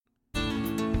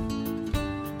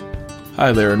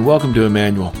Hi there, and welcome to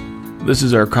Emmanuel. This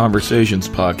is our Conversations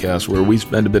podcast where we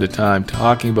spend a bit of time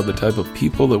talking about the type of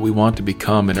people that we want to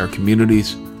become in our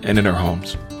communities and in our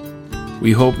homes.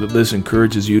 We hope that this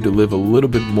encourages you to live a little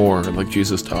bit more like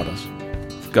Jesus taught us.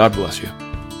 God bless you.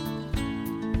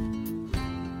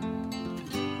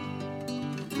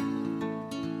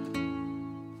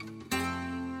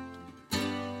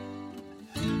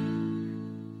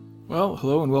 Well,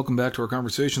 hello and welcome back to our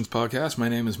Conversations podcast. My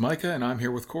name is Micah and I'm here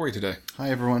with Corey today.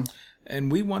 Hi, everyone. And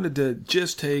we wanted to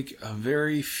just take a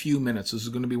very few minutes. This is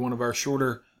going to be one of our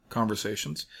shorter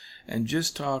conversations and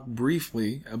just talk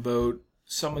briefly about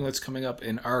something that's coming up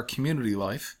in our community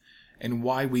life and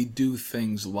why we do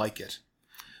things like it.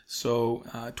 So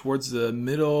towards the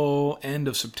middle end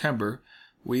of September,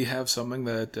 we have something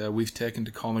that we've taken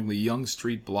to calling the Yonge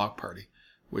Street Block Party,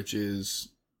 which is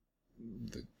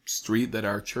the street that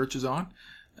our church is on.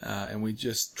 And we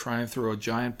just try and throw a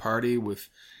giant party with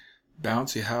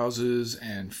bouncy houses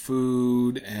and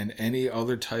food and any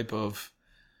other type of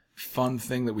fun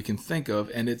thing that we can think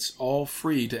of. And it's all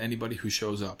free to anybody who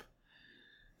shows up.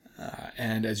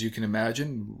 And as you can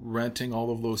imagine, renting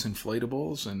all of those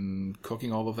inflatables and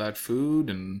cooking all of that food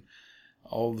and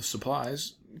all the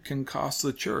supplies can cost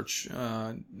the church,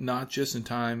 not just in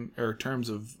time or terms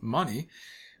of money,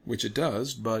 which it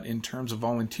does, but in terms of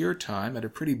volunteer time at a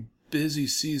pretty busy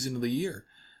season of the year.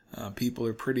 People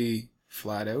are pretty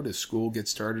flat out as school gets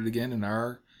started again in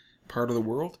our part of the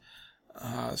world.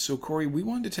 So Corey, we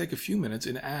wanted to take a few minutes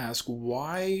and ask,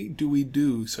 why do we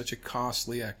do such a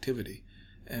costly activity?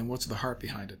 And what's the heart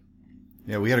behind it?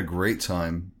 Yeah, we had a great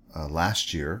time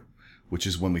last year, which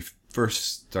is when we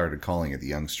first started calling it the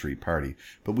Yonge Street Party.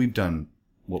 But we've done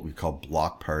what we call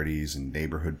block parties and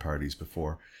neighborhood parties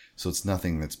before. So it's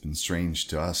nothing that's been strange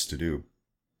to us to do.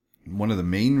 One of the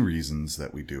main reasons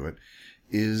that we do it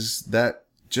is that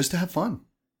just to have fun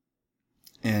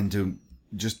and to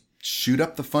just shoot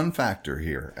up the fun factor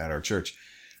here at our church.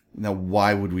 Now,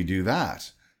 why would we do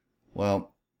that?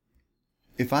 Well,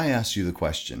 if I asked you the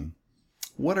question,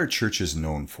 what are churches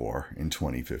known for in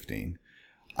 2015?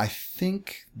 I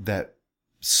think that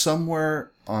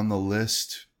somewhere on the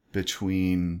list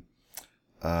between,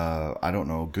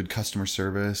 good customer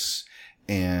service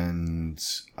and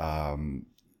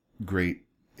great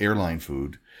airline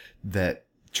food, that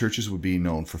churches would be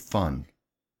known for fun.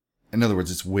 In other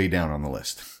words, it's way down on the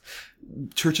list.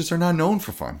 Churches are not known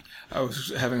for fun. I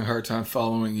was having a hard time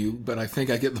following you, but I think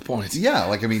I get the point.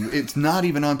 Yeah, it's not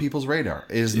even on people's radar.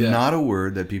 It is not a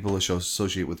word that people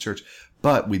associate with church.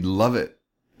 But we'd love it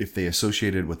if they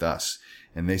associated with us.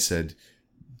 And they said,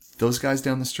 those guys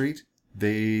down the street,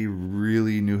 they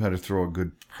really knew how to throw a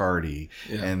good party.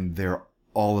 Yeah. And they're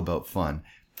all about fun.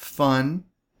 Fun,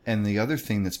 and the other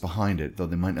thing that's behind it, though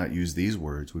they might not use these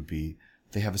words, would be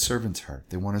they have a servant's heart.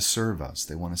 They want to serve us.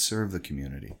 They want to serve the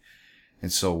community.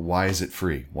 And so why is it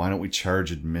free? Why don't we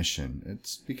charge admission?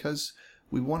 It's because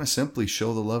we want to simply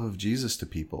show the love of Jesus to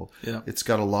people. Yeah. It's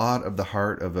got a lot of the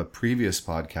heart of a previous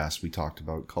podcast we talked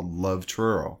about called Love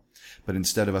Truro. But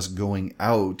instead of us going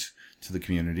out to the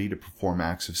community to perform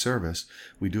acts of service,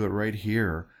 we do it right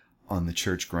here on the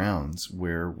church grounds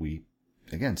where we,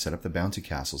 again, set up the bouncy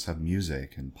castles, have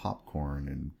music and popcorn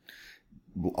and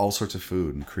all sorts of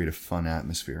food and create a fun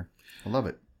atmosphere. I love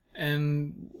it.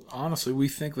 And honestly, we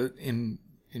think that in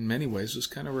many ways, this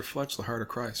kind of reflects the heart of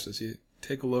Christ. As you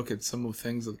take a look at some of the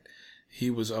things that he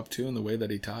was up to and the way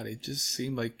that he taught, it just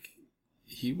seemed like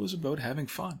he was about having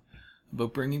fun,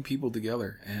 about bringing people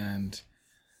together and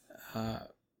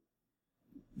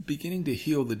beginning to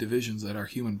heal the divisions that our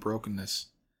human brokenness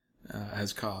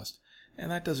has caused.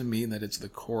 And that doesn't mean that it's the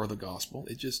core of the gospel.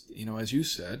 It just, as you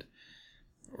said,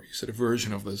 or you said a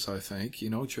version of this, I think,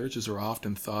 churches are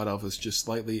often thought of as just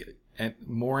slightly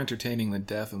more entertaining than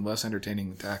death and less entertaining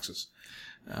than taxes.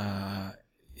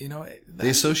 They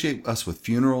associate us with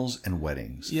funerals and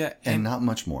weddings. Yeah. And not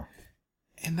much more.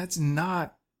 And that's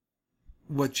not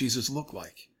what Jesus looked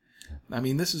like. I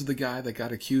mean, this is the guy that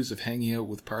got accused of hanging out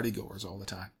with partygoers all the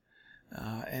time.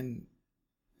 And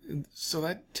so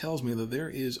that tells me that there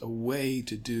is a way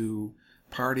to do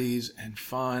parties and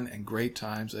fun and great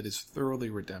times that is thoroughly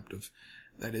redemptive,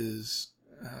 that is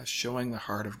showing the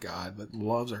heart of God, that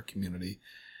loves our community,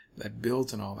 that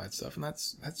builds and all that stuff. And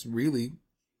that's really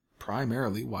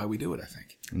primarily why we do it, I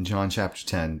think. In John chapter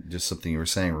 10, just something you were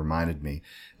saying reminded me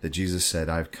that Jesus said,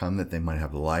 I've come that they might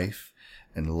have life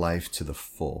and life to the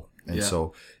full. And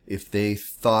so if they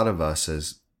thought of us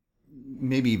as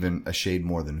maybe even a shade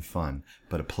more than fun,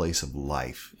 but a place of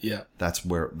life. Yeah. That's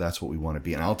what we want to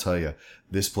be. And I'll tell you,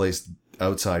 this place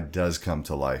outside does come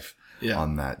to life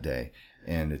on that day.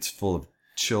 And it's full of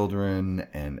children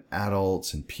and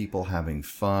adults and people having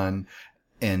fun.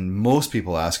 And most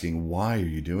people asking, why are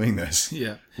you doing this?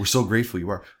 Yeah. We're so grateful you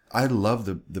are. I love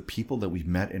the people that we've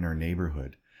met in our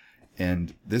neighborhood.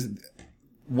 And this,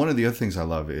 one of the other things I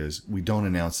love is we don't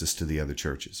announce this to the other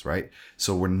churches, right?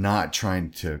 So we're not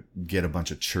trying to get a bunch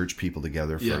of church people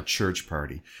together for a church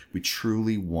party. We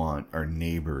truly want our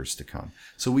neighbors to come.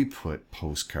 So we put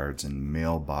postcards in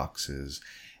mailboxes.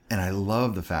 And I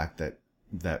love the fact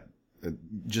that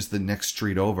just the next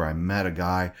street over, I met a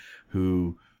guy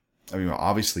who, I mean,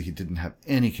 obviously he didn't have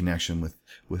any connection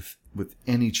with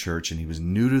any church, and he was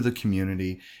new to the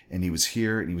community, and he was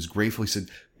here and he was grateful. He said,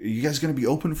 "Are you guys going to be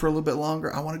open for a little bit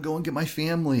longer? I want to go and get my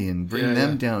family and bring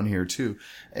them down here too."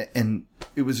 And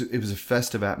it was a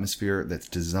festive atmosphere that's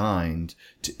designed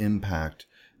to impact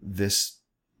this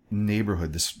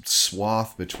neighborhood, this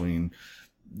swath between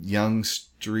Yonge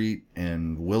Street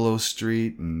and Willow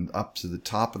Street and up to the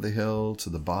top of the hill to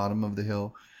the bottom of the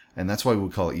hill. And that's why we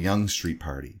call it Yonge Street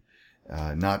Party.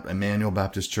 Not Emmanuel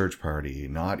Baptist Church Party,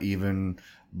 not even,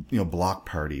 block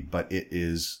party, but it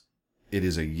is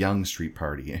a Yonge Street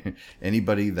Party.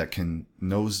 Anybody that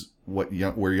knows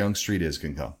where Yonge Street is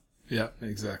can come. Yeah,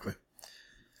 exactly.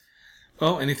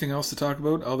 Well, anything else to talk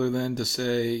about other than to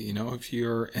say, if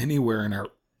you're anywhere in our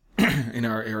in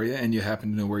our area and you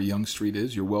happen to know where Yonge Street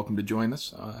is, you're welcome to join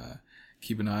us.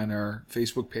 Keep an eye on our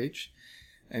Facebook page.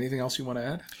 Anything else you want to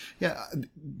add? Yeah,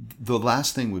 the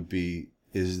last thing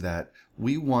is that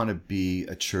we want to be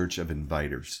a church of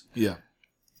inviters. Yeah.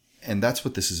 And that's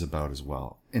what this is about as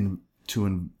well. And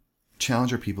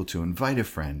challenge our people to invite a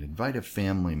friend, invite a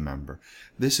family member.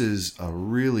 This is a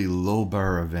really low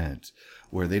bar event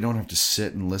where they don't have to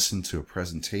sit and listen to a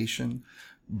presentation.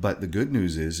 But the good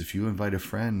news is if you invite a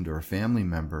friend or a family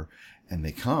member and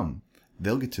they come,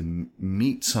 they'll get to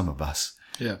meet some of us.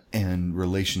 Yeah. And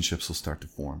relationships will start to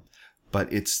form.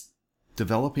 But it's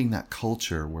developing that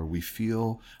culture where we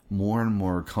feel more and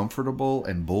more comfortable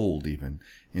and bold even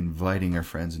inviting our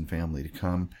friends and family to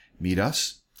come meet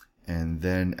us, and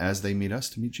then as they meet us,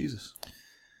 to meet Jesus.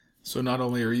 So not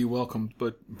only are you welcomed,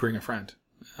 but bring a friend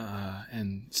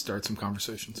and start some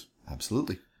conversations.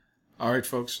 Absolutely. All right,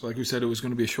 folks. Like we said, it was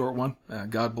going to be a short one.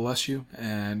 God bless you.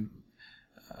 And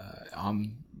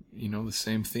on the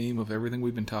same theme of everything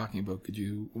we've been talking about,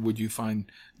 would you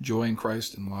find joy in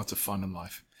Christ and lots of fun in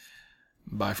life?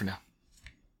 Bye for now.